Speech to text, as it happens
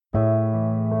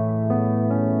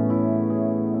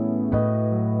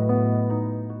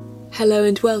Hello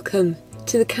and welcome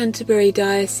to the Canterbury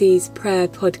Diocese Prayer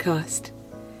Podcast.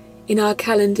 In our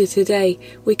calendar today,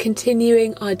 we're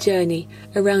continuing our journey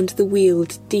around the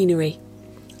Weald Deanery,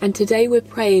 and today we're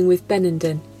praying with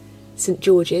Benenden, St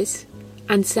George's,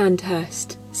 and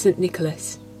Sandhurst, St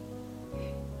Nicholas.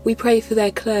 We pray for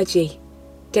their clergy,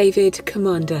 David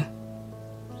Commander,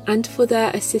 and for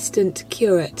their assistant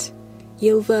curate,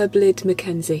 Ylva Blid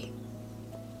Mackenzie.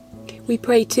 We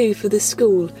pray too for the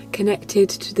school connected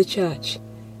to the church,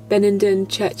 Benenden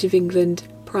Church of England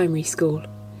Primary School,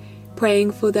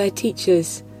 praying for their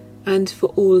teachers and for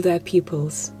all their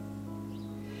pupils.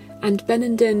 And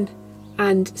Benenden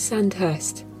and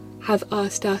Sandhurst have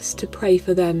asked us to pray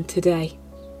for them today.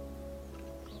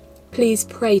 Please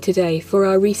pray today for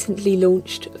our recently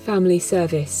launched family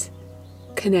service,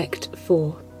 Connect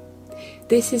 4.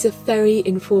 This is a very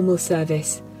informal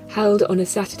service held on a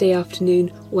Saturday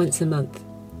afternoon once a month.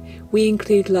 We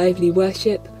include lively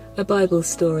worship, a Bible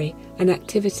story, an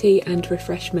activity and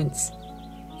refreshments.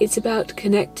 It's about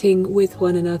connecting with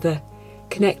one another,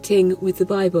 connecting with the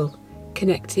Bible,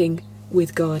 connecting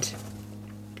with God.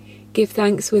 Give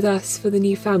thanks with us for the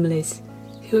new families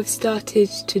who have started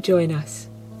to join us.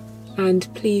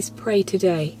 And please pray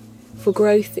today for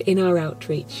growth in our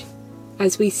outreach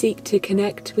as we seek to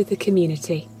connect with the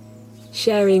community,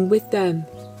 sharing with them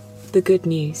the good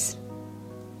news.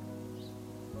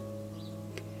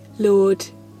 Lord,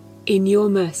 in your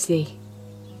mercy,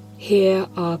 hear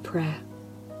our prayer.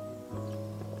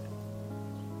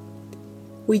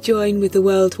 We join with the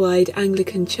Worldwide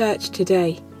Anglican Church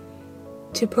today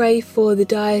to pray for the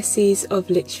Diocese of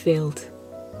Lichfield.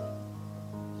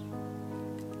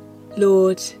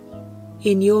 Lord,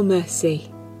 in your mercy,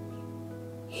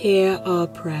 hear our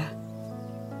prayer.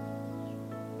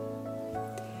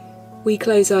 We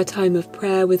close our time of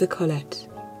prayer with a collect.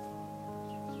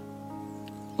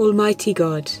 Almighty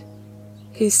God,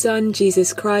 whose Son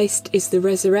Jesus Christ is the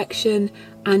resurrection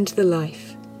and the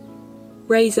life,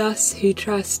 raise us who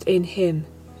trust in him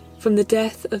from the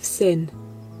death of sin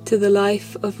to the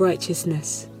life of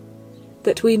righteousness,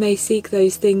 that we may seek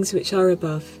those things which are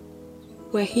above,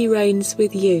 where he reigns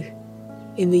with you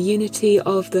in the unity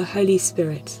of the Holy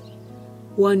Spirit,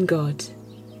 one God,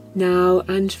 now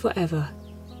and forever.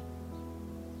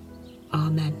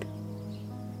 Amen.